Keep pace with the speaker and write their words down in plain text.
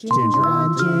Ginger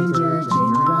on ginger,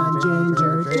 ginger on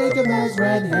ginger. Jacob has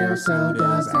red hair, so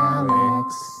does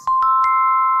Alex.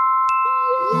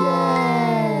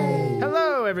 Yay!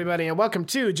 Hello, everybody, and welcome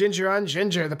to Ginger on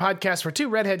Ginger, the podcast where two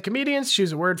redhead comedians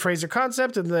choose a word, phrase, or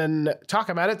concept and then talk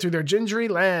about it through their gingery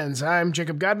lens. I'm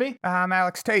Jacob Godby. I'm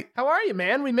Alex Tate. How are you,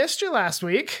 man? We missed you last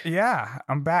week. Yeah,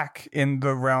 I'm back in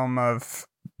the realm of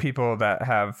people that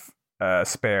have a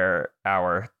spare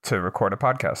hour to record a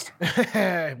podcast.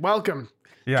 Welcome.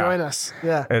 Yeah. Join us.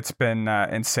 Yeah. It's been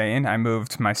insane. I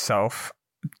moved myself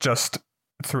just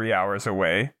 3 hours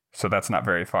away, so that's not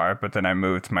very far. But then I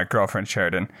moved my girlfriend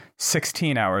Sheridan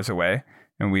 16 hours away,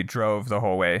 and we drove the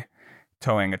whole way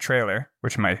towing a trailer,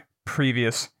 which my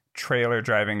previous trailer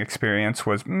driving experience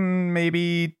was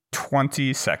maybe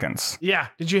 20 seconds. Yeah.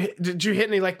 Did you hit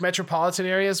any like metropolitan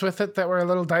areas with it that were a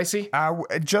little dicey?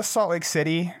 Just Salt Lake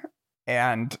City.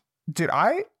 And dude,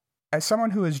 as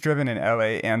someone who has driven in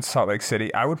LA and Salt Lake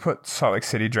City, I would put Salt Lake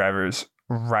City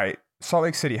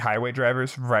highway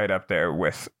drivers right up there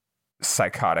with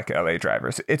psychotic LA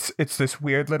drivers. It's this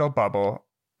weird little bubble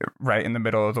right in the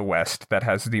middle of the West that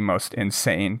has the most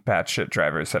insane batshit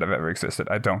drivers that have ever existed.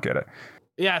 I don't get it.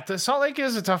 Yeah, the Salt Lake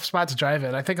is a tough spot to drive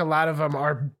in. I think a lot of them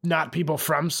are not people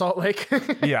from Salt Lake.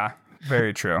 Yeah.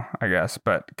 Very true, I guess.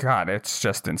 But God, it's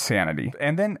just insanity.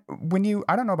 And then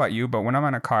I don't know about you, but when I'm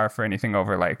in a car for anything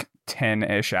over like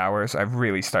 10-ish hours, I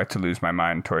really start to lose my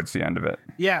mind towards the end of it.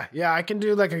 Yeah, I can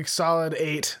do like a solid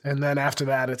 8. And then after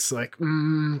that, it's like,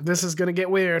 this is going to get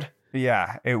weird.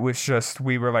 Yeah, it was just,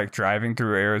 we were like driving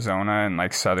through Arizona and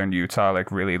like southern Utah,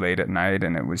 like really late at night.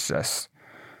 And it was just,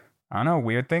 I don't know,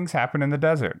 weird things happen in the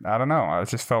desert. I don't know. I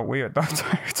just felt weird the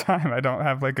entire time. I don't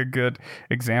have like a good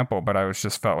example, but I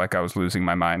just felt like I was losing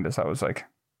my mind as I was like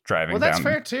driving down. Well, that's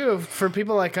fair too. For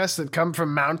people like us that come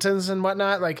from mountains and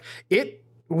whatnot, like it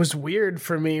was weird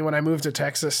for me when I moved to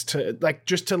Texas to like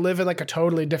just to live in like a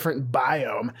totally different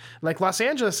biome. Like Los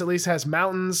Angeles at least has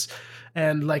mountains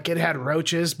and like it had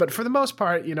roaches, but for the most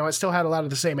part, you know, it still had a lot of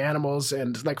the same animals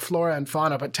and like flora and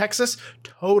fauna. But Texas,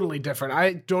 totally different.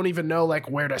 I don't even know like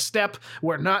where to step,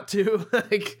 where not to.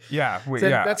 Like,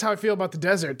 that's how I feel about the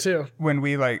desert too.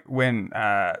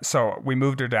 So we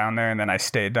moved her down there, and then I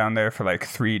stayed down there for like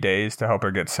 3 days to help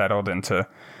her get settled and to,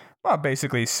 well,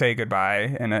 basically say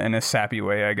goodbye in a sappy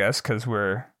way, I guess, because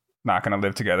we're not going to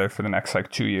live together for the next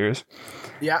like 2 years.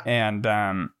 Yeah. And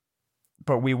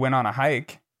but we went on a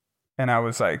hike. And I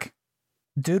was like,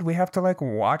 dude, we have to like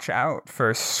watch out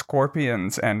for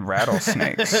scorpions and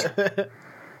rattlesnakes.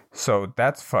 So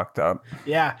that's fucked up.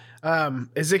 Yeah.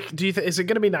 Is it going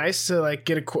to be nice to like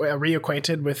get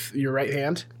reacquainted with your right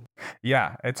hand?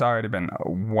 Yeah, it's already been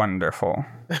wonderful.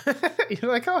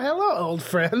 You're like, oh, hello, old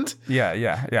friend.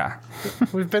 Yeah.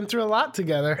 We've been through a lot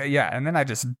together. Yeah, and then I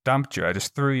just dumped you. I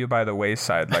just threw you by the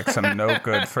wayside like some no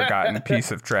good forgotten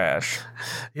piece of trash.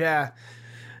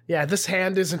 Yeah, this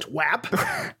hand isn't WAP.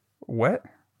 What?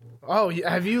 Oh,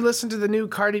 have you listened to the new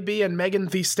Cardi B and Megan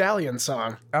Thee Stallion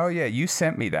song? Oh, yeah, you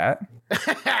sent me that.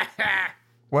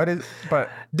 What is, but...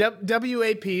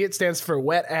 WAP, it stands for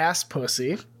wet ass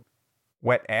pussy.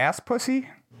 Wet ass pussy?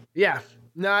 Yeah,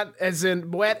 not as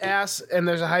in wet ass, and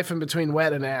there's a hyphen between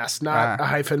wet and ass, not a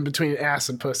hyphen between ass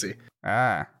and pussy.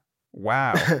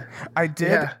 Wow. I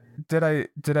did. Yeah.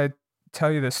 Did I tell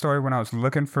you this story when I was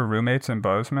looking for roommates in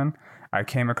Bozeman? I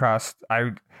came across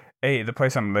the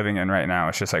place I'm living in right now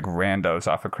is just like randos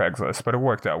off of Craigslist, but it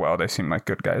worked out well. They seem like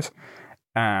good guys.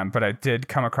 But I did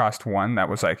come across one that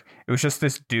was like, it was just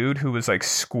this dude who was like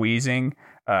squeezing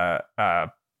a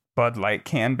Bud Light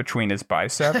can between his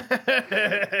bicep.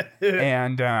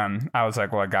 And I was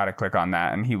like, well, I gotta click on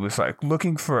that. And he was like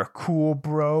looking for a cool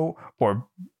bro or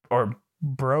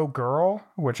bro girl,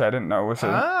 which I didn't know was to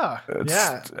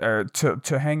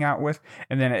hang out with.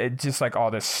 And then it just like all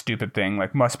this stupid thing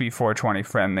like must be 420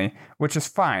 friendly, which is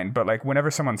fine, but like whenever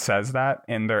someone says that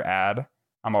in their ad,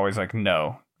 I'm always like,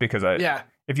 no, because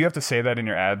if you have to say that in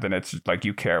your ad, then it's like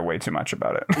you care way too much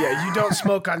about it. Yeah, you don't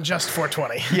smoke on just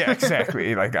 420. Yeah,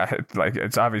 exactly. Like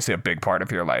it's obviously a big part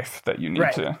of your life that you need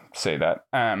to say that.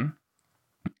 And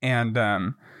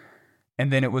then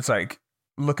it was like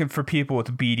looking for people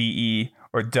with BDE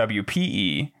or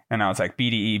WPE, and I was like,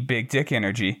 BDE, big dick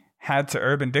energy. Had to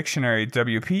Urban Dictionary,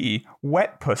 WPE,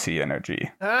 wet pussy energy.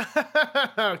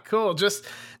 Cool. Just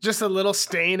a little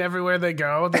stain everywhere they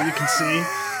go that you can see.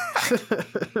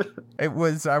 I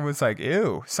was like,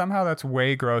 ew, somehow that's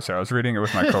way grosser. I was reading it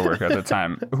with my coworker at the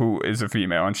time, who is a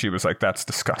female, and she was like, that's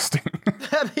disgusting.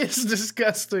 That is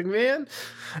disgusting, man.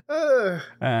 So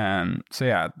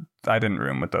yeah, I didn't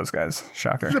room with those guys.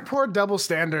 Shocker. The poor double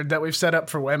standard that we've set up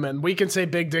for women. We can say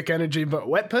big dick energy, but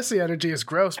wet pussy energy is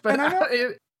gross. But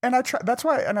And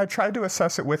I tried to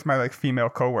assess it with my like female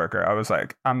coworker. I was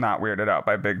like, I'm not weirded out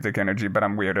by big dick energy, but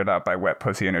I'm weirded out by wet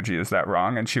pussy energy. Is that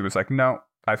wrong? And she was like, no,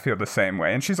 I feel the same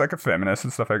way. And she's like a feminist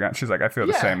and stuff like that. She's like, I feel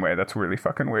the same way. That's really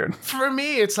fucking weird. For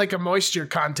me, it's like a moisture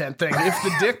content thing. If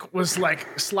the dick was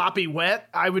like sloppy wet,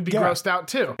 I would be grossed out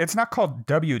too. It's not called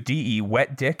WDE,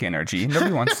 wet dick energy.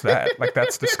 Nobody wants that. Like,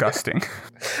 that's disgusting.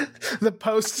 The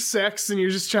post-sex and you're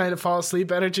just trying to fall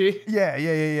asleep energy.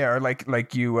 Yeah. Or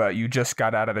like you just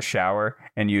got out of the shower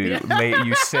and you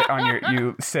sit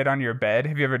on your bed.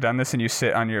 Have you ever done this? And you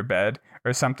sit on your bed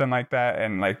or something like that,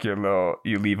 and like you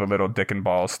leave a little dick and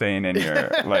ball stain in your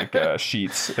like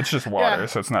sheets. It's just water,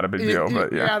 so it's not a big deal.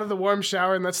 But you're out of the warm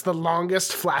shower, and that's the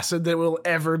longest flaccid that will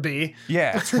ever be.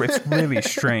 Yeah, it's really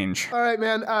strange. All right,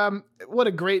 man. What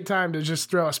a great time to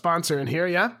just throw a sponsor in here.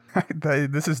 Yeah.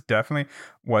 This is definitely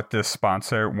what this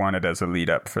sponsor wanted as a lead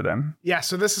up for them. Yeah.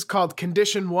 So this is called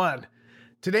Condition One.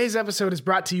 Today's episode is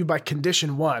brought to you by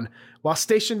Condition One. While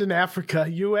stationed in Africa,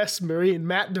 U.S. Marine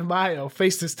Matt DeMaio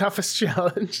faced his toughest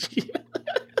challenge.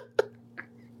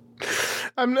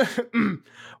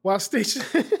 While stationed...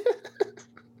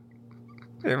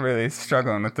 They're really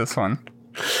struggling with this one.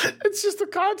 It's just the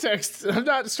context. I'm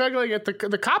not struggling at the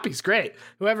copy's great.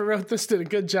 Whoever wrote this did a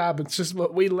good job. It's just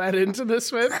what we led into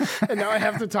this with. And now I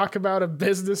have to talk about a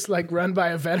business like run by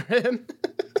a veteran.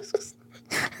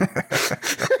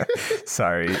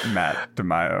 Sorry, Matt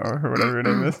DeMaio or whatever your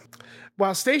name is.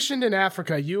 While stationed in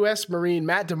Africa, U.S. Marine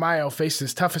Matt DeMaio faced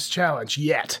his toughest challenge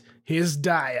yet, his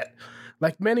diet.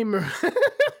 Like many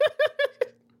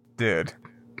Dude.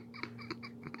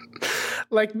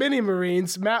 Like many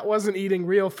Marines, Matt wasn't eating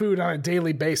real food on a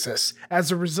daily basis.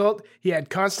 As a result, he had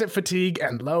constant fatigue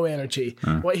and low energy.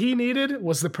 What he needed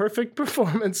was the perfect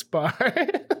performance bar.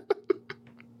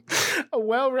 A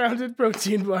well-rounded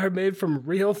protein bar made from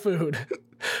real food.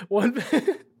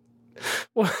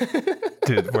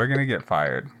 Dude, we're gonna get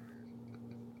fired.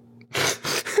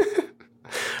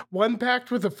 One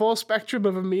packed with a full spectrum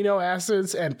of amino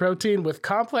acids and protein with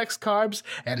complex carbs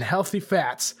and healthy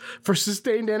fats for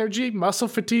sustained energy, muscle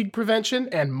fatigue prevention,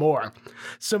 and more.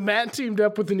 So Matt teamed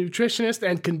up with a nutritionist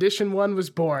and Condition One was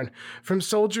born. From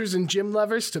soldiers and gym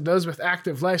lovers to those with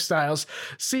active lifestyles,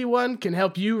 C1 can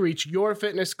help you reach your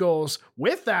fitness goals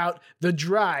without the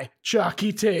dry,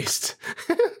 chalky taste.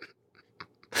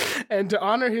 And to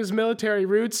honor his military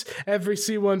roots, every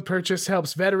C1 purchase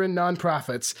helps veteran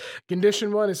nonprofits.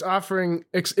 Condition One is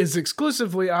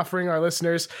exclusively offering our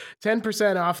listeners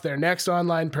 10% off their next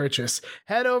online purchase.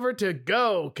 Head over to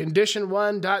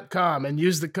gocondition1.com and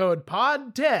use the code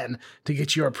POD10 to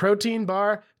get your protein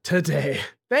bar today.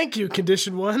 Thank you,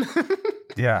 Condition One.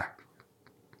 Yeah.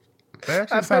 They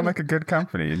actually sound like a good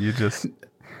company, and you just...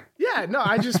 Yeah, no,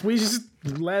 we just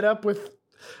led up with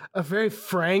a very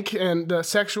frank and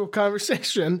sexual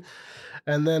conversation.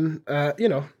 And then,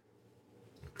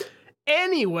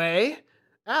 Anyway,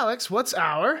 Alex, what's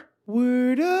our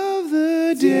word of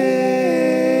the day?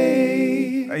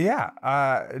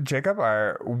 Jacob,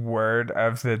 our word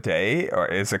of the day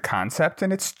is a concept,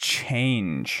 and it's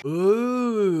change.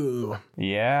 Ooh.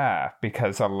 Yeah,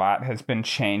 because a lot has been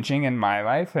changing in my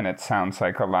life, and it sounds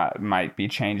like a lot might be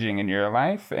changing in your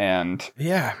life. And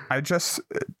yeah, I just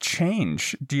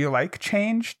change. Do you like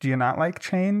change? Do you not like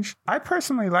change? I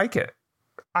personally like it.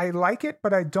 I like it,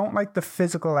 but I don't like the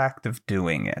physical act of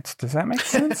doing it. Does that make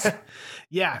sense?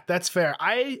 Yeah, that's fair.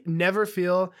 I never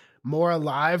feel more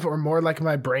alive or more like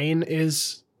my brain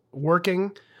is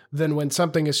working than when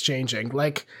something is changing.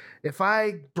 Like if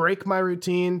I break my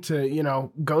routine to,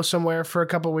 go somewhere for a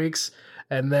couple weeks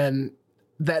and then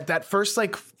that first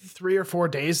like 3 or 4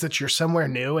 days that you're somewhere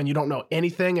new and you don't know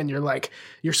anything and you're like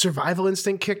your survival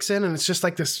instinct kicks in and it's just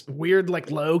like this weird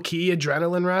like low key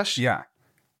adrenaline rush. Yeah.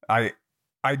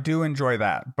 I do enjoy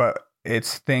that, but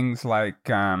it's things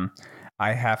like I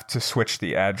have to switch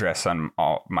the address on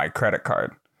my credit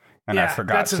card. And I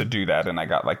forgot to do that, and I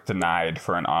got like denied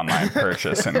for an online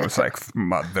purchase, and it was like,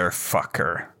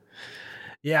 motherfucker.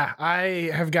 Yeah, I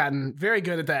have gotten very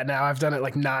good at that now. I've done it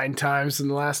like 9 times in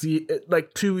the last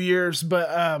 2 years.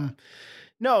 But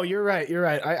no, you're right.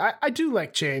 I do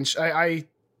like change. I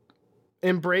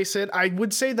embrace it. I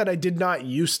would say that I did not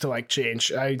used to like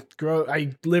change. I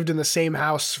lived in the same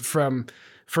house from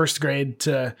first grade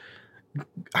to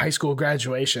high school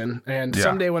graduation, and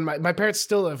someday when my parents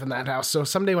still live in that house, so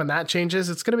someday when that changes,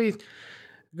 that's gonna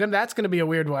be a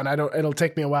weird one. It'll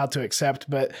take me a while to accept,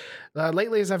 but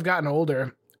lately as I've gotten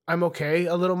older, I'm okay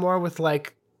a little more with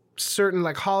like certain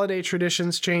like holiday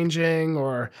traditions changing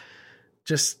or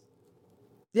just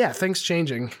things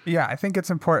changing. Yeah, I think it's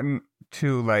important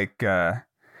to like I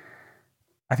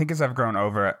think as I've grown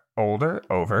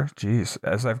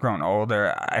as I've grown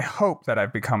older, I hope that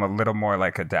I've become a little more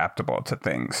like adaptable to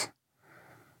things,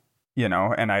 you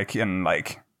know, and I can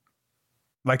like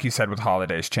you said, with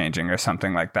holidays changing or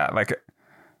something like that, like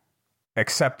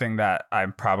accepting that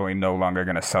I'm probably no longer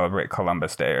going to celebrate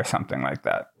Columbus Day or something like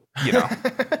that, you know,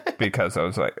 because I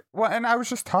was like, well, and I was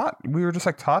just taught, we were just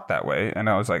like taught that way. And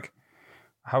I was like,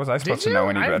 how was I supposed to know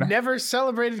any better? I've never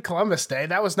celebrated Columbus Day.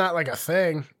 That was not like a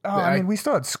thing. Oh, I mean, we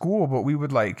still had school, but we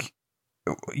would like,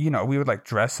 you know, we would like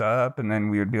dress up and then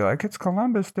we would be like, it's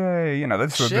Columbus Day. You know,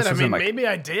 this was in like, maybe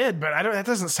I did, but that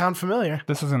doesn't sound familiar.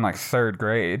 This was in like 3rd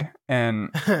grade.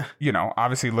 And, you know,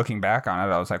 obviously looking back on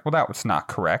it, I was like, well, that was not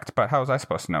correct, but how was I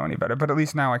supposed to know any better? But at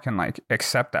least now I can like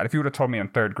accept that. If you would have told me in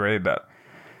 3rd grade that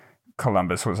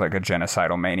Columbus was like a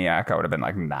genocidal maniac, I would have been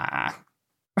like, nah.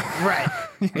 Right.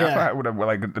 You know, I would have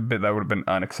like that would have been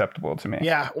unacceptable to me.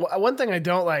 Yeah. Well, one thing I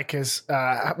don't like is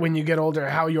when you get older,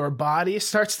 how your body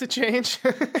starts to change.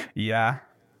 Yeah.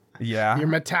 Your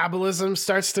metabolism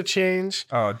starts to change.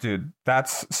 Oh, dude,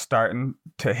 that's starting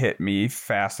to hit me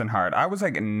fast and hard. I was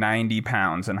like 90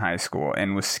 pounds in high school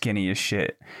and was skinny as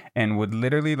shit and would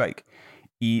literally like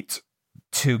eat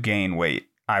to gain weight.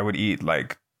 I would eat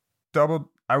like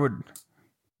I would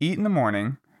eat in the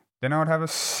morning, then I would have a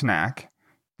snack.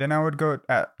 Then I would go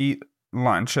eat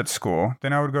lunch at school.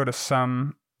 Then I would go to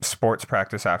some sports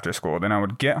practice after school. Then I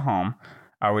would get home.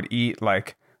 I would eat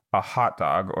like a hot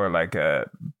dog or like a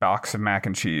box of mac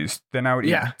and cheese. Then I would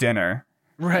eat dinner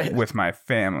with my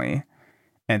family.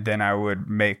 And then I would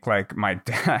make like my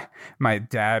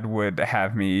dad would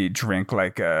have me drink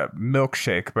like a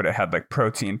milkshake, but it had like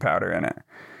protein powder in it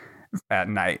at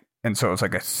night. And so it was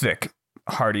like a thick,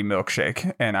 hearty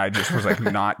milkshake. And I just was like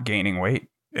not gaining weight.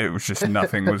 It was just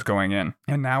nothing was going in.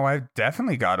 And now I've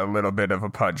definitely got a little bit of a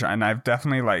pudge. And I've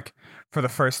definitely like, for the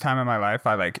first time in my life,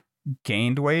 I like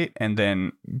gained weight and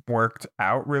then worked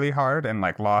out really hard and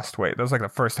like lost weight. That was like the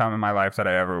first time in my life that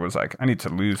I ever was like, I need to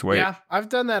lose weight. Yeah, I've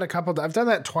done that I've done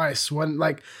that twice.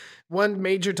 One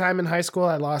major time in high school,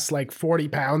 I lost like 40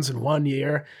 pounds in 1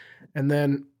 year. And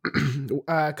then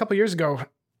a couple years ago,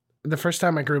 the first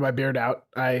time I grew my beard out,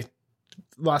 I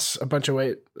lost a bunch of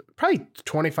weight, probably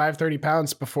 25, 30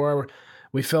 pounds before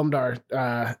we filmed or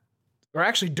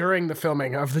actually during the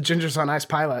filming of the Gingers on Ice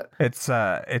pilot.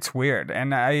 It's weird.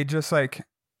 And I just like,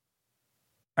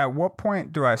 at what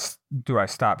point do I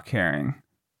stop caring?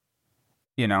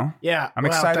 You know? Yeah. I'm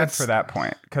excited for that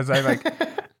point because I like,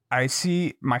 I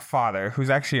see my father, who's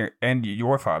actually, and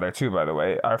your father too, by the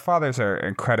way. Our fathers are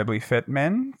incredibly fit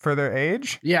men for their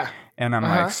age. Yeah. And I'm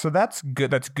like, so that's good.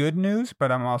 That's good news.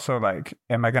 But I'm also like,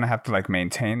 am I going to have to like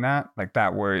maintain that? Like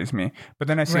that worries me. But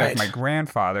then I see like my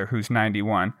grandfather, who's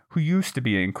 91, who used to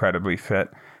be incredibly fit,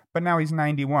 but now he's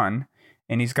 91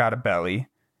 and he's got a belly.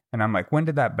 And I'm like, when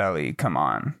did that belly come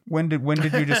on? When did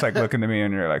you just like look into me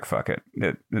and you're like, fuck it,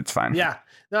 it's fine. Yeah,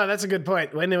 no, that's a good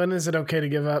point. When is it okay to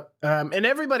give up? And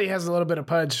everybody has a little bit of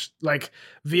pudge, like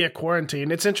via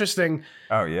quarantine. It's interesting.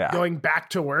 Oh yeah, going back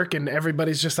to work and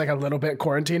everybody's just like a little bit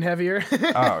quarantine heavier.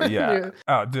 Oh yeah.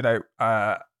 Oh, did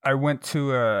I went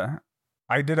to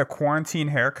I did a quarantine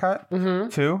haircut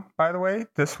too. By the way,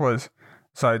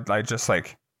 I just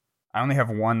like. I only have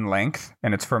one length,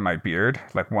 and it's for my beard,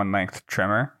 like one length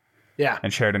trimmer. Yeah.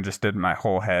 And Sheridan just did my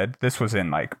whole head. This was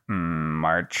in like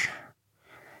March.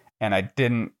 And I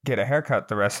didn't get a haircut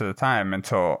the rest of the time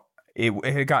until it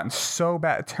had gotten so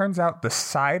bad. It turns out the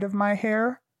side of my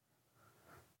hair,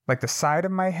 like the side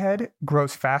of my head,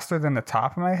 grows faster than the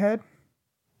top of my head.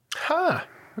 Huh.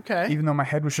 Okay. Even though my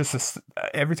head was just,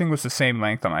 everything was the same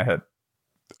length on my head.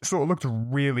 So it looked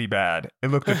really bad. It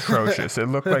looked atrocious. It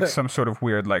looked like some sort of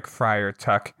weird, like Friar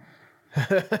Tuck.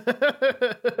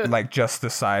 Like just the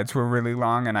sides were really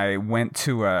long. And I went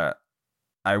to a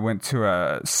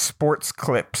Sports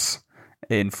Clips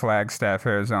in Flagstaff,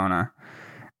 Arizona,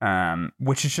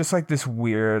 which is just like this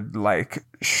weird, like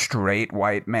straight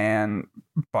white man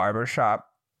barbershop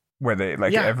where they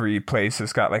like every place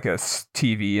has got like a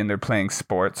TV and they're playing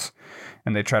sports.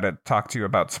 And they try to talk to you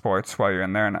about sports while you're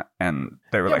in there. And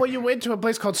they were like... well, you went to a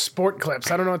place called Sport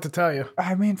Clips. I don't know what to tell you.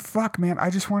 I mean, fuck, man.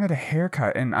 I just wanted a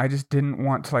haircut. And I just didn't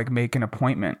want to, like, make an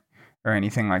appointment or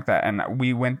anything like that. And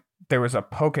we went... There was a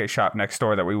poke shop next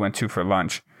door that we went to for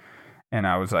lunch. And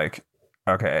I was like,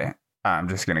 okay, I'm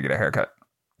just going to get a haircut.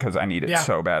 Because I need it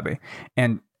so badly.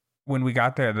 And when we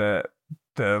got there,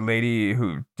 the lady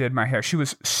who did my hair, she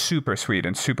was super sweet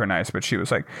and super nice, but she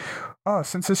was like, oh,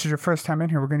 since this is your first time in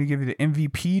here, we're going to give you the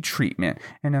MVP treatment.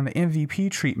 And on the MVP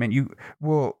treatment,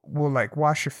 we'll like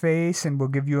wash your face and we'll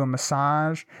give you a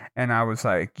massage. And I was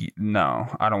like, no,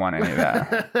 I don't want any of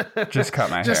that. Just cut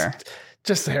my hair.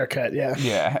 Just a haircut, yeah.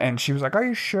 Yeah, and she was like, "Are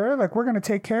you sure? Like, we're gonna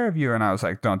take care of you." And I was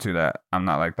like, "Don't do that. I'm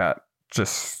not like that.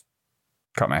 Just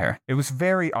cut my hair." It was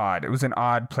very odd. It was an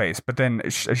odd place. But then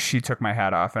she took my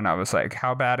hat off, and I was like,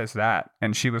 "How bad is that?"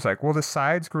 And she was like, "Well, the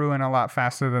sides grew in a lot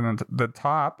faster than the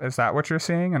top. Is that what you're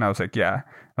seeing?" And I was like, "Yeah."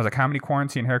 I was like, "How many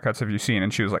quarantine haircuts have you seen?"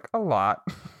 And she was like, "A lot."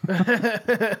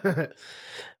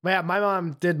 Yeah, my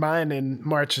mom did mine in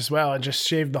March as well and just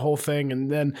shaved the whole thing. And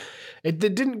then it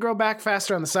didn't grow back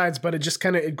faster on the sides, but it just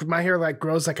kind of, my hair like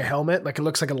grows like a helmet. Like it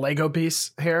looks like a Lego piece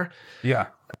hair. Yeah.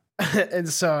 And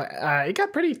so it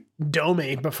got pretty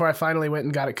domey before I finally went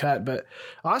and got it cut. But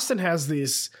Austin has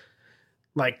these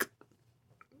like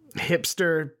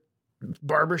hipster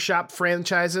barbershop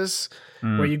franchises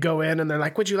where you go in and they're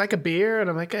like, "Would you like a beer?" And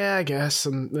I'm like, "Yeah, I guess."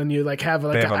 And then you like have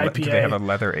like an IPA. Do they have a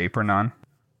leather apron on?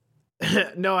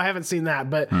 No, I haven't seen that,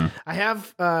 but I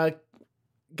have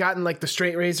gotten like the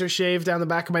straight razor shave down the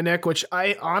back of my neck, which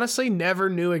I honestly never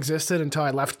knew existed until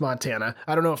I left Montana.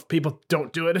 I don't know if people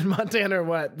don't do it in Montana or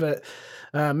what, but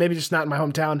maybe just not in my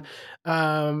hometown.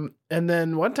 And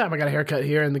then one time I got a haircut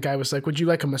here and the guy was like, "Would you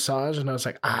like a massage?" And I was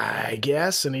like, "I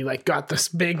guess." And he like got this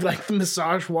big like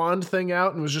massage wand thing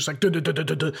out and was just like, duh, duh, duh, duh,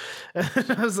 duh, duh.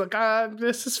 And I was like,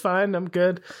 "This is fine. I'm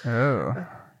good." Oh,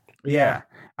 yeah.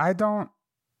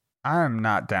 I'm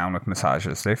not down with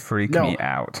massages. They freak me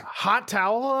out. Hot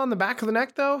towel on the back of the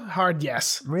neck, though? Hard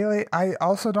yes. Really? I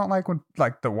also don't like when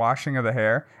like the washing of the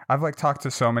hair. I've like talked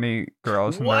to so many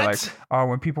girls and they're like, "Oh,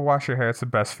 when people wash your hair, it's the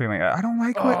best feeling." I don't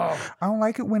like I don't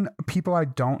like it when people I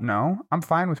don't know. I'm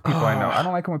fine with people I know. I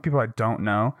don't like it when people I don't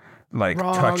know like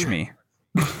touch me.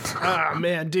 Oh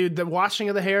man, dude, the washing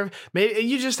of the hair. Maybe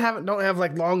you just don't have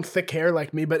like long, thick hair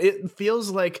like me, but it feels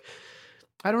like,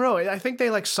 I don't know. I think they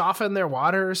like soften their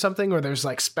water or something, or there's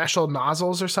like special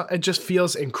nozzles or something. It just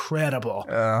feels incredible.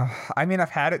 I mean, I've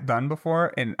had it done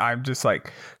before, and I'm just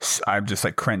like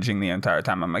cringing the entire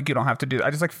time. I'm like, you don't have to do that.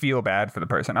 I just like feel bad for the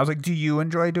person. I was like, do you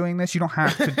enjoy doing this? You don't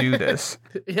have to do this.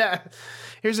 Yeah.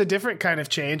 Here's a different kind of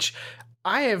change.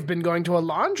 I have been going to a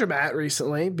laundromat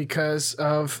recently because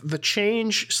of the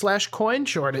change/coin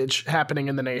shortage happening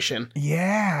in the nation.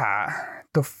 Yeah.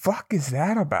 The fuck is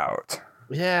that about?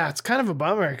 Yeah, it's kind of a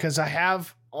bummer because I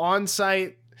have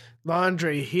on-site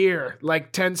laundry here,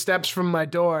 like 10 steps from my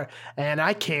door, and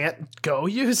I can't go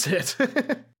use it.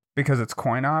 Because it's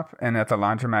coin op, and at the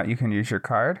laundromat you can use your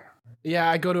card? Yeah,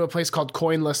 I go to a place called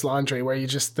Coinless Laundry where you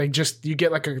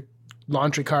get like a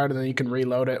laundry card and then you can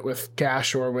reload it with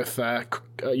cash or with a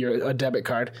debit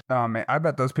card. Oh man, I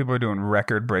bet those people are doing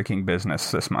record-breaking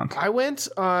business this month. I went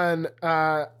on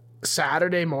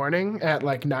Saturday morning at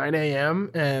like 9 a.m.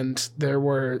 and there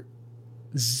was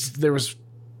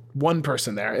one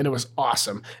person there and it was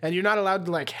awesome. And you're not allowed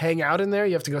to like hang out in there.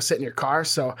 You have to go sit in your car.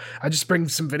 So I just bring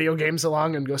some video games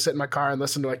along and go sit in my car and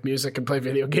listen to like music and play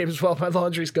video games while my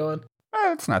laundry's going.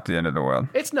 It's not the end of the world.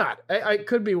 It's not. I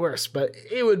could be worse, but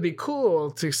it would be cool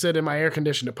to sit in my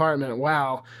air-conditioned apartment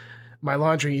while my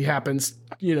laundry happens,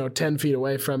 10 feet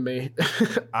away from me.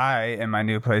 I, in my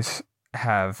new place,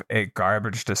 have a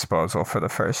garbage disposal for the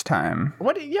first time.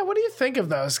 What do you think of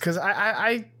those? Because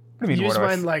I use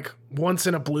mine like once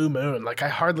in a blue moon. Like I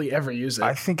hardly ever use it.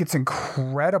 I think it's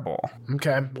incredible.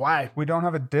 Okay, why? We don't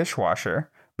have a dishwasher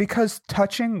because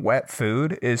touching wet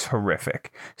food is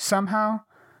horrific. Somehow,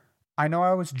 I know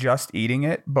I was just eating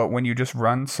it, but when you just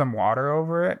run some water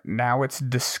over it, now it's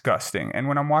disgusting. And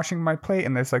when I'm washing my plate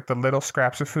and there's like the little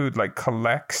scraps of food like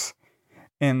collects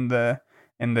in the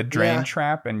drain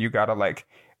trap, and you gotta like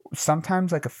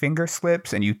sometimes like a finger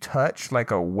slips and you touch like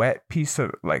a wet piece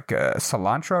of like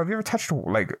cilantro. Have you ever touched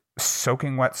like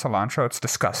soaking wet cilantro? It's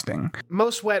disgusting.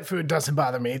 Most wet food doesn't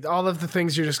bother me. All of the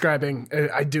things you're describing,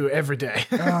 I do every day.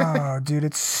 Oh, dude,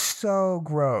 it's so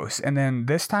gross. And then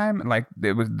this time, like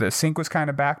the sink was kind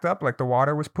of backed up, like the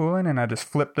water was pooling, and I just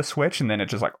flipped the switch, and then it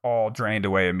just like all drained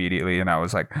away immediately, and I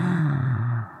was like,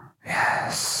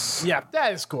 yes. Yeah,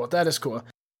 that is cool. That is cool.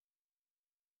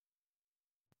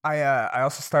 I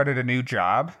also started a new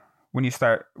job. When you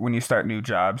start new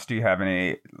jobs, do you have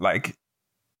any like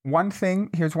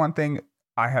here's one thing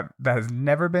I have that has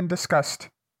never been discussed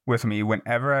with me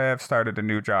whenever I have started a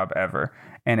new job ever.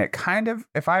 And it kind of,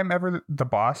 if I'm ever the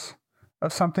boss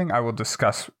of something, I will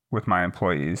discuss with my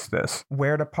employees this: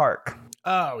 where to park.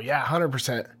 Oh yeah,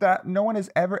 100%. That no one has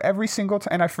ever, every single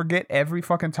time, and I forget every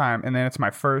fucking time, and then it's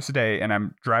my first day and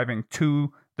I'm driving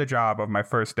to the job of my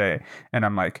first day and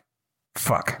I'm like,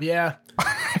 fuck. Yeah.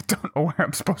 I don't know where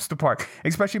I'm supposed to park.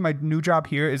 Especially my new job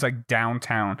here is like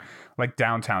downtown.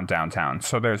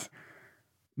 So there's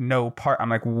no park. I'm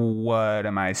like, what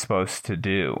am I supposed to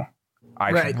do?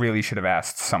 I Right. really should have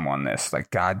asked someone this. Like,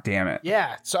 God damn it.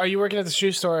 Yeah. So are you working at the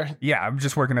shoe store? Yeah, I'm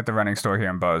just working at the running store here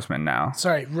in Bozeman now.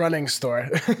 Sorry, running store.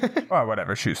 Or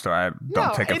whatever, shoe store. I don't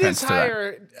No, take it offense is to that.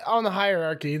 higher on the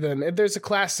hierarchy than there's a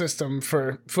class system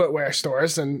for footwear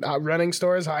stores, and running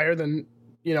store is higher than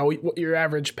your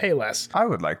average Payless. I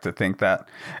would like to think that.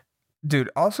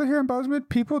 Dude, also here in Bozeman,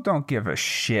 people don't give a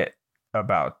shit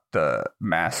about the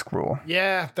mask rule.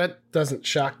 Yeah, that doesn't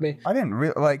shock me. I didn't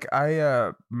really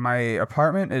my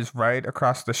apartment is right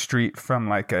across the street from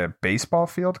like a baseball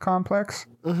field complex.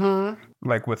 Mm-hmm.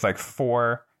 Like with like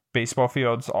 4 baseball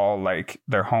fields, all like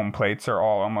their home plates are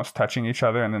all almost touching each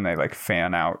other, and then they like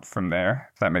fan out from there,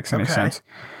 if that makes any Okay. sense.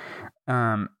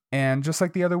 And just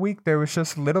like the other week, there was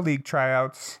just Little League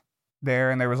tryouts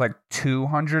there, and there was like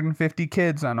 250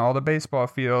 kids on all the baseball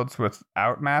fields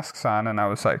without masks on, and I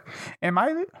was like, am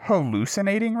I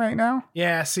hallucinating right now?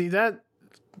 Yeah, see that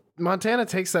Montana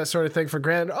takes that sort of thing for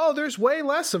granted. Oh, there's way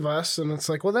less of us, and it's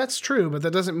like, well, that's true, but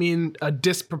that doesn't mean a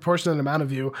disproportionate amount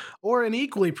of you or an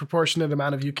equally proportionate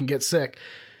amount of you can get sick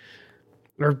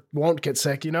or won't get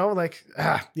sick.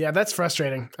 Yeah, that's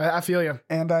frustrating. I feel you.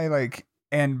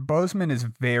 And Bozeman is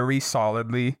very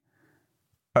solidly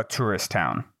a tourist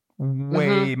town.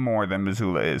 Way more than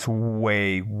Missoula is.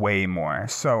 Way, way more.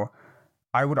 So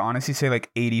I would honestly say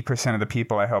like 80% of the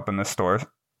people I help in the stores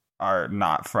are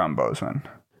not from Bozeman.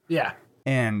 Yeah.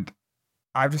 And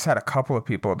I've just had a couple of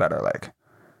people that are like,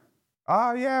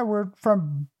 oh yeah, we're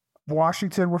from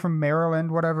Washington, we're from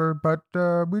Maryland, whatever, but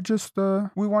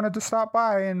we wanted to stop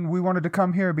by and we wanted to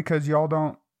come here because y'all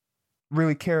don't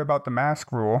really care about the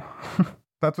mask rule.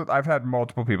 That's what I've had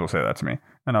multiple people say that to me.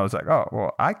 And I was like, oh,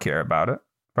 well, I care about it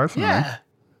personally.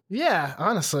 Yeah,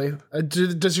 honestly.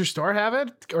 Does your store have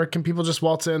it, or can people just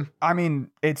waltz in? I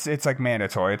mean, it's like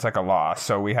mandatory. It's like a law.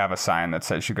 So we have a sign that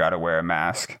says you got to wear a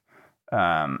mask.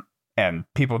 And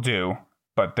people do,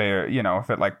 but they're, if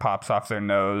it like pops off their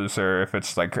nose or if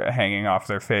it's like hanging off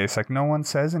their face, like no one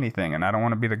says anything. And I don't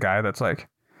want to be the guy that's like,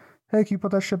 hey, can you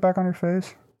put that shit back on your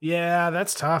face? Yeah,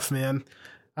 that's tough, man.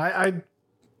 I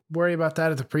worry about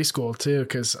that at the preschool too,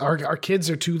 because our kids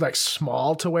are too like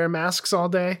small to wear masks all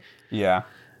day. Yeah.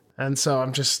 And so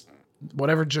I'm just,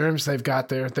 whatever germs they've got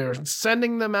there, they're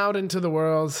sending them out into the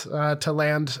world to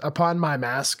land upon my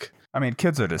mask. I mean,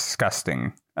 kids are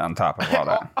disgusting on top of all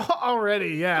that.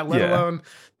 Already, yeah, let alone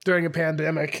during a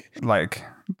pandemic. Like,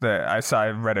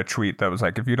 I read a tweet that was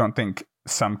like, if you don't think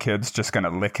some kid's just going to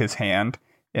lick his hand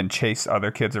and chase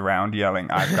other kids around yelling,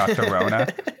 I've got the Rona,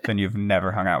 then you've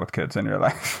never hung out with kids in your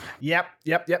life. Yep.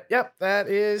 That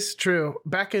is true.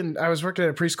 I was working at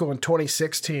a preschool in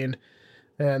 2016,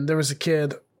 and there was a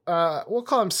kid, we'll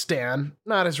call him Stan,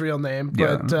 not his real name,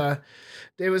 but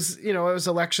it was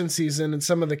election season, and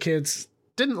some of the kids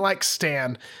didn't like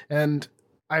Stan, and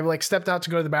I like stepped out to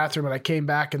go to the bathroom, and I came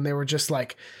back, and they were just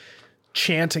like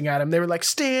chanting at him. They were like,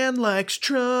 Stan likes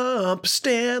Trump,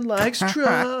 Stan likes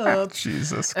Trump.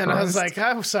 Jesus Christ. And I was like,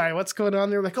 I'm sorry, what's going on?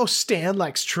 They were like, oh, Stan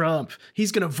likes Trump.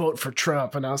 He's going to vote for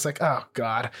Trump. And I was like, oh,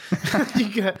 God.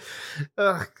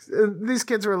 These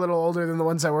kids are a little older than the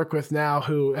ones I work with now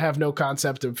who have no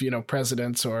concept of,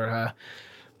 presidents or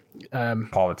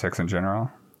politics in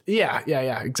general. Yeah,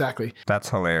 exactly. That's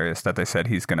hilarious that they said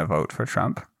he's going to vote for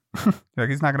Trump. Like,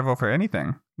 he's not going to vote for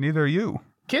anything. Neither are you.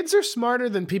 Kids are smarter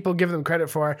than people give them credit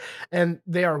for, and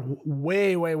they are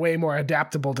way, way, way more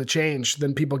adaptable to change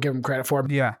than people give them credit for.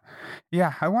 Yeah.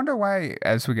 I wonder why,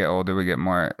 as we get older, we get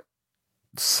more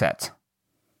set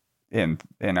in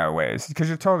our ways. Because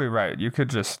you're totally right. You could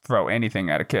just throw anything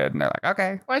at a kid, and they're like,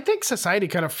 okay. Well, I think society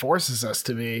kind of forces us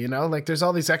to be, like there's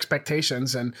all these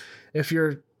expectations, and if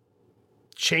you're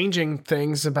changing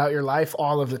things about your life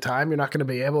all of the time, you're not going to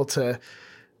be able to,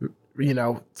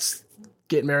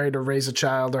 get married or raise a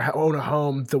child or own a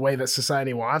home the way that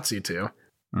society wants you to.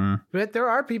 But there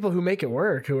are people who make it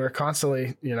work, who are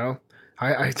constantly, a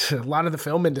lot of the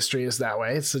film industry is that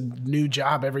way. It's a new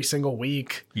job every single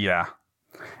week. Yeah.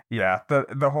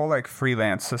 The whole like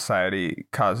freelance society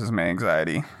causes me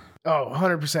anxiety. Oh,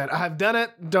 100%. I've done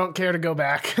it. Don't care to go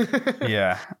back.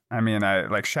 Yeah. I mean, I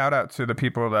like shout out to the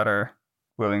people that are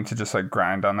willing to just like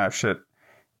grind on that shit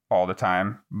all the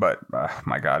time. But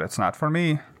my God, it's not for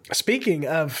me. Speaking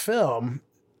of film,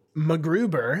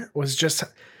 MacGruber was just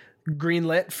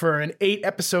greenlit for an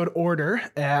 8-episode order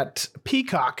at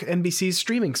Peacock, NBC's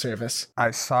streaming service.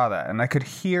 I saw that, and I could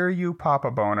hear you pop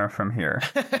a boner from here.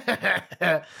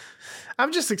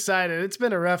 I'm just excited. It's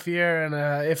been a rough year,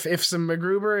 and if some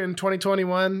MacGruber in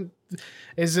 2021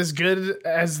 is as good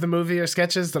as the movie or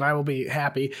sketches, then I will be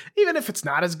happy. Even if it's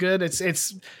not as good,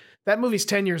 it's that movie's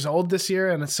 10 years old this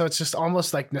year, and so it's just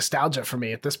almost like nostalgia for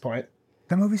me at this point.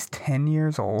 The movie's 10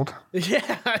 years old.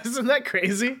 Yeah, isn't that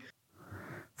crazy?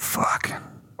 Fuck.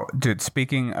 Dude,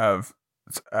 speaking of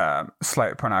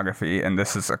slight pornography, and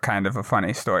this is a kind of a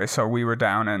funny story. So we were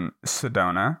down in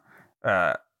Sedona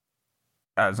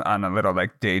as on a little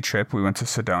like day trip. We went to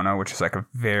Sedona, which is like a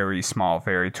very small,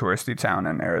 very touristy town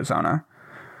in Arizona.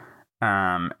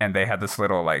 And they had this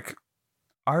little like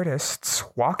artists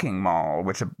walking mall,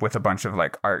 which with a bunch of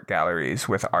like art galleries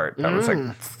with art that was like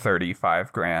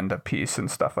 $35,000 a piece and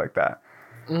stuff like that.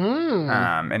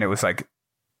 And it was like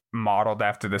modeled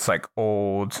after this like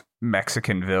old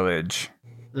Mexican village,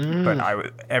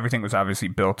 but everything was obviously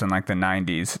built in like the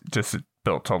 90s, just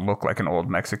built to look like an old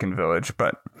Mexican village,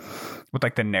 but with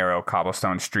like the narrow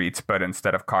cobblestone streets. But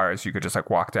instead of cars, you could just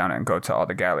like walk down and go to all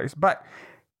the galleries. But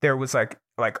there was like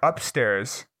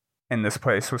upstairs in this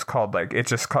place was called like it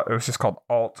was just called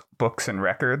Alt Books and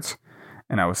Records,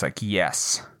 and I was like,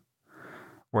 yes,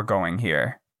 we're going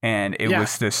here. And it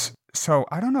was this. So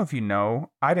I don't know if you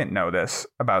know, I didn't know this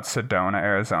about Sedona,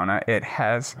 Arizona. It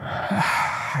has,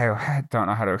 I don't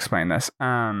know how to explain this.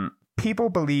 People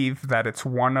believe that it's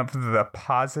one of the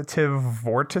positive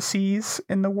vortices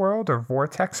in the world, or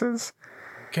vortexes.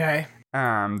 Okay.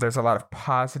 There's a lot of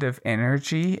positive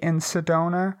energy in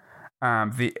Sedona.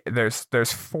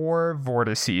 There's 4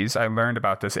 vortices. I learned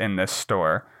about this in this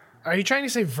store. Are you trying to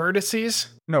say vertices?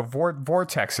 No,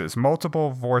 vortexes,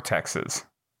 multiple vortexes.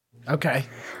 Okay.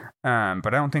 But I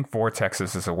don't think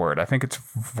vortexes is a word. I think it's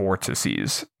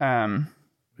vortices. Yeah,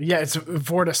 it's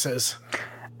vortices.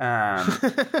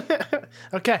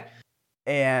 Okay.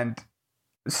 And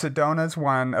Sedona's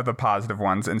one of the positive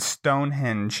ones, and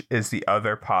Stonehenge is the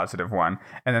other positive one.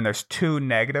 And then there's 2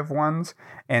 negative ones,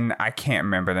 and I can't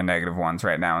remember the negative ones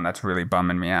right now, and that's really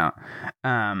bumming me out.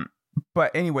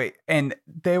 But anyway, and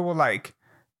they will like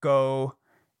go,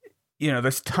 you know,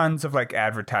 there's tons of like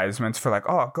advertisements for like,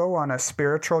 oh, go on a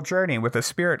spiritual journey with a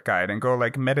spirit guide and go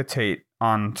like meditate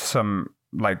on some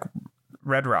like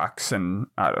red rocks and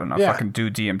I don't know, fucking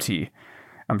do DMT.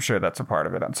 I'm sure that's a part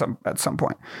of it at some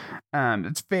point.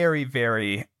 It's very,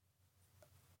 very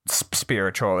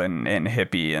spiritual and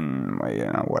hippie and, you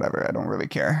know, whatever. I don't really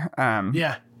care.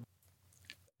 Yeah.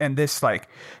 And this like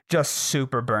just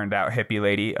super burned out hippie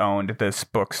lady owned this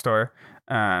bookstore.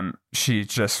 She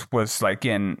just was like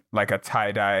in like a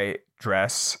tie-dye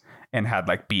dress and had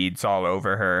like beads all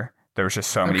over her. There was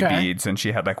just so many beads, and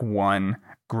she had like one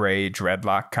gray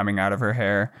dreadlock coming out of her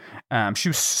hair. She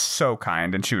was so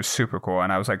kind and she was super cool.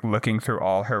 And I was like looking through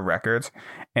all her records,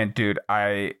 and dude,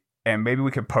 and maybe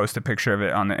we could post a picture of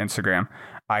it on the Instagram.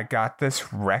 I got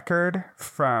this record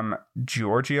from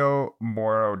Giorgio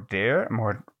Moroder.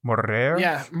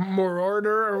 Yeah, Moroder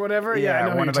or whatever. Yeah, I know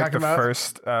one what of you're like the talking about.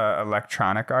 first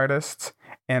electronic artists.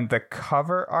 And the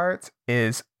cover art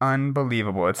is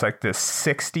unbelievable. It's like this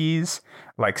 60s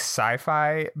like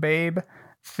sci-fi babe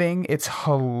thing. It's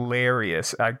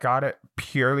hilarious. I got it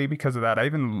purely because of that. I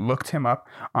even looked him up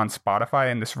on Spotify,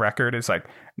 and this record is like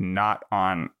not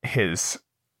on his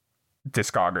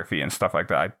discography and stuff like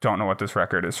that. I don't know what this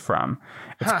record is from.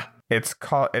 It's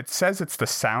called, it says it's the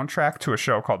soundtrack to a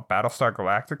show called Battlestar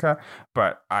Galactica,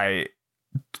 but I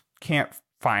can't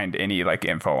find any like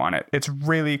info on it. It's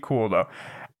really cool though.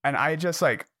 And I just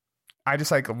like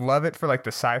love it for like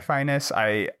the sci-fi-ness.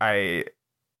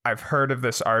 I've heard of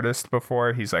this artist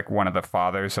before. He's like one of the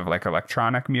fathers of like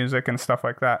electronic music and stuff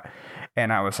like that.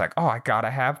 And I was like, oh, I gotta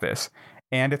have this.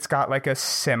 And it's got like a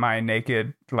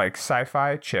semi-naked like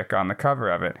sci-fi chick on the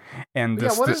cover of it. And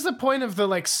this, what is the point of the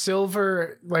like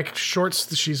silver like shorts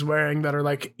that she's wearing that are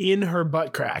like in her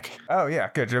butt crack? Oh yeah,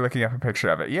 good. You're looking up a picture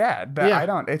of it. Yeah,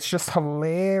 it's just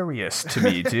hilarious to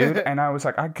me, dude. And I was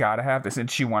like, I gotta have this. And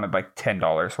she wanted like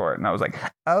 $10 for it. And I was like,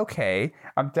 okay,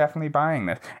 I'm definitely buying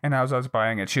this. And as I was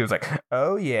buying it, she was like,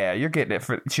 oh yeah, you're getting it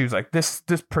for, she was like, this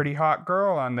pretty hot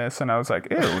girl on this. And I was like,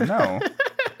 ew, no.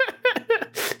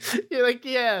 You're like,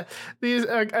 yeah, these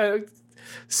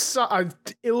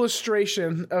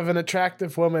illustration of an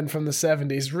attractive woman from the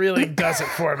 70s really does it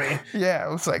for me. Yeah,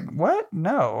 it was like, what?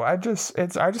 No, I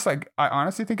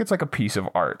honestly think it's like a piece of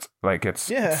art. Like it's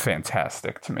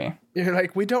fantastic to me. You're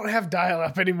like, we don't have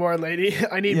dial-up anymore, lady.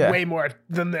 I need way more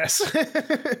than this.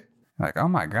 Like, oh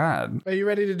my God. Are you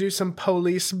ready to do some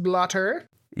police blotter?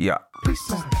 Yeah. Police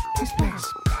blotter, police blotter,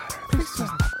 police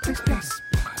blotter, police blotter,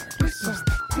 police blotter,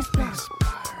 police blotter.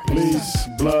 Police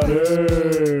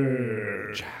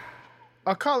blotter.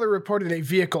 A caller reported a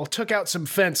vehicle took out some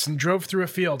fence and drove through a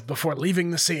field before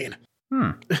leaving the scene.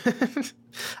 I've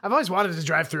always wanted to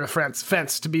drive through a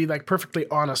fence, to be like perfectly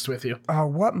honest with you.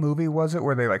 What movie was it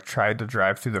where they like tried to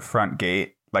drive through the front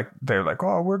gate? Like they're like,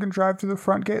 oh, we're gonna drive through the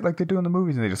front gate like they do in the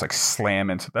movies, and they just like slam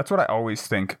into. That's what I always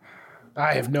think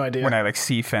I have no idea. When I like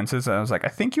see fences, I was like, I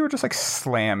think you would just like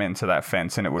slam into that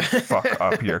fence and it would fuck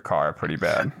up your car pretty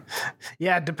bad.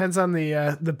 Yeah, it depends on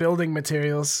the building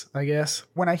materials, I guess.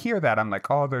 When I hear that, I'm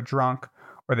like, oh, they're drunk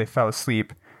or they fell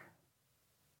asleep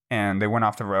and they went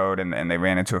off the road and they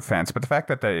ran into a fence. But the fact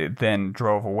that they then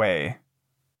drove away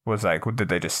was like, did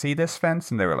they just see this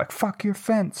fence? And they were like, fuck your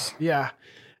fence. Yeah.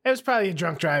 It was probably a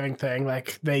drunk driving thing.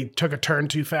 Like they took a turn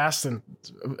too fast and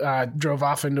drove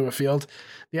off into a field.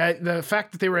 Yeah, the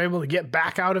fact that they were able to get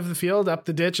back out of the field, up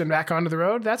the ditch, and back onto the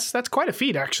road, that's quite a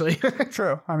feat, actually.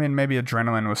 True. I mean, maybe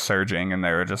adrenaline was surging and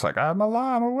they were just like, I'm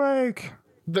alive, I'm awake.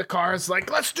 The car's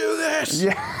like, let's do this.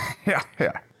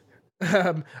 Yeah.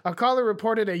 A caller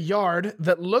reported a yard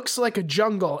that looks like a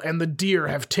jungle and the deer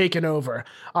have taken over.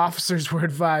 Officers were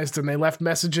advised and they left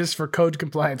messages for code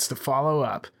compliance to follow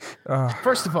up.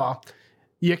 First of all,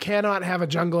 you cannot have a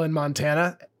jungle in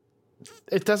Montana.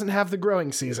 It doesn't have the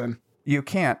growing season. You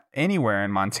can't anywhere in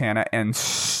Montana and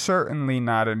certainly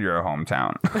not in your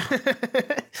hometown.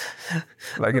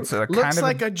 Like it's a Looks kind of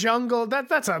like a jungle.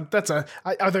 That's a.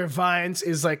 Are there vines?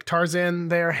 Is like Tarzan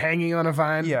there hanging on a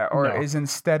vine? yeah, or No. is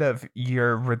instead of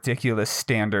your ridiculous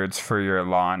standards for your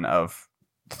lawn of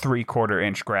 3/4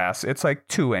 inch grass, it's like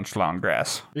 2-inch long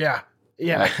grass. Yeah.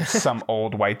 Like some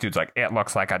old white dude's like, it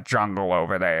looks like a jungle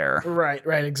over there. Right,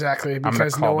 exactly. gonna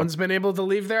Because call no them- one's been able to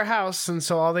leave their house, and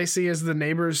so all they see is the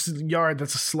neighbor's yard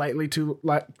that's slightly too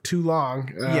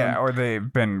long. Yeah, or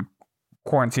they've been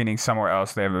quarantining somewhere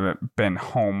else. They haven't been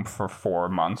home for 4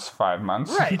 months, 5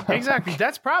 months. Right, exactly.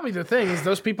 That's probably the thing, is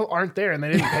those people aren't there, and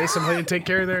they didn't pay somebody to take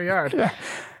care of their yard. Yeah.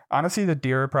 Honestly, the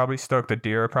deer are probably stoked. The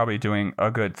deer are probably doing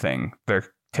a good thing. They're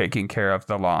taking care of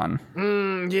the lawn.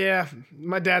 Yeah,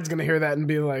 my dad's going to hear that and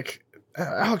be like,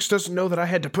 Alex doesn't know that I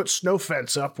had to put snow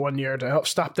fence up one year to help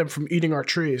stop them from eating our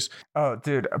trees. Oh,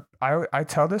 dude, I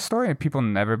tell this story and people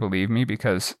never believe me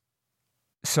because,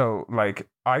 so like,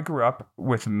 I grew up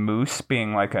with moose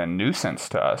being like a nuisance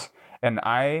to us, and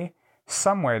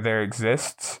somewhere there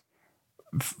exists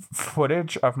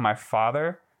footage of my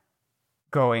father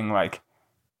going like,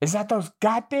 is that those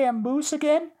goddamn moose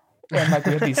again? And like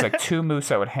we had these like 2 moose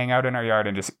that would hang out in our yard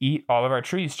and just eat all of our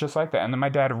trees just like that. And then my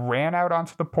dad ran out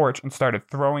onto the porch and started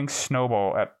throwing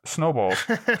snowballs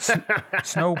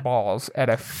at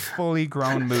a fully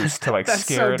grown moose to like That's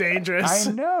scare so it. dangerous.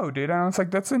 I know, dude. And I was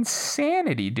like, that's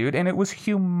insanity, dude. And it was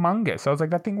humongous. I was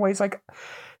like, that thing weighs like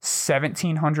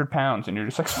 1,700 pounds, and you're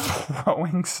just like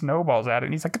throwing snowballs at it.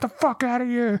 And he's like, get the fuck out of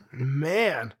here.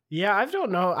 Man. Yeah, I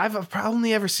don't know. I've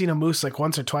only ever seen a moose like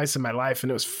once or twice in my life, and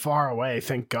it was far away,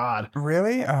 thank God.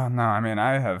 Really? Oh no. I mean,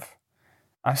 I've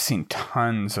seen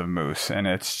tons of moose, and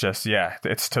it's just, yeah,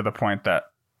 it's to the point that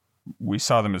we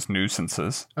saw them as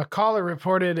nuisances. A caller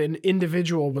reported an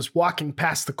individual was walking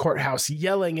past the courthouse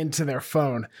yelling into their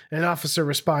phone. An officer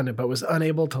responded but was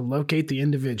unable to locate the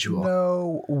individual.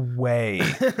 No way.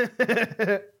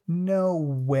 No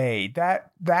way.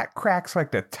 That cracks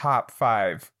like the top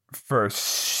 5 for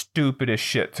stupidest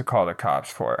shit to call the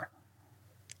cops for.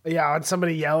 Yeah, on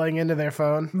somebody yelling into their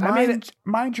phone. I mean,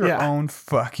 Mind your yeah. own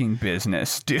fucking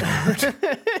business, dude.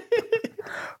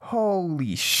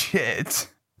 Holy shit.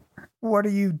 What are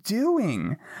you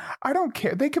doing? I don't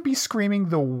care. They could be screaming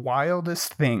the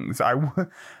wildest things.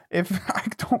 If I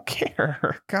don't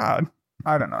care. God.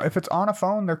 I don't know. If it's on a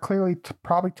phone, they're clearly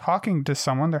probably talking to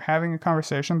someone. They're having a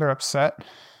conversation. They're upset.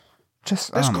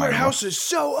 Just this oh my courthouse is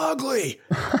so ugly.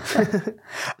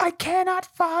 I cannot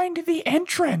find the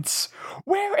entrance.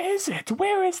 Where is it?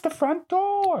 Where is the front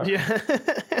door? Yeah.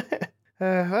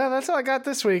 Well, that's all I got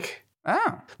this week.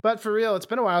 Oh. But for real, it's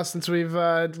been a while since we've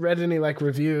read any like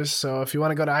reviews. So if you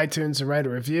want to go to iTunes and write a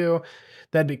review,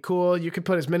 that'd be cool. You can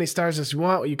put as many stars as you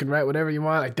want. You can write whatever you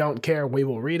want. I don't care. We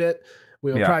will read it.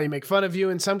 We will probably make fun of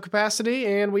you in some capacity,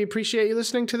 and we appreciate you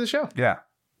listening to the show. Yeah.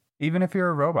 Even if you're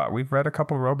a robot. We've read a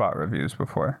couple robot reviews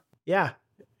before. Yeah.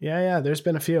 There's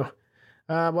been a few.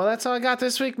 Well, that's all I got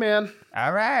this week, man.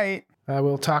 All right. I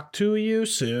will talk to you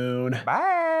soon.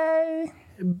 Bye.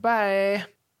 Bye.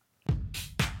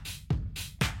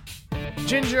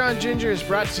 Ginger on Ginger is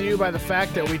brought to you by the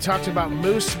fact that we talked about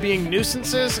moose being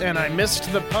nuisances, and I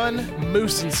missed the pun,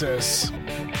 moosences.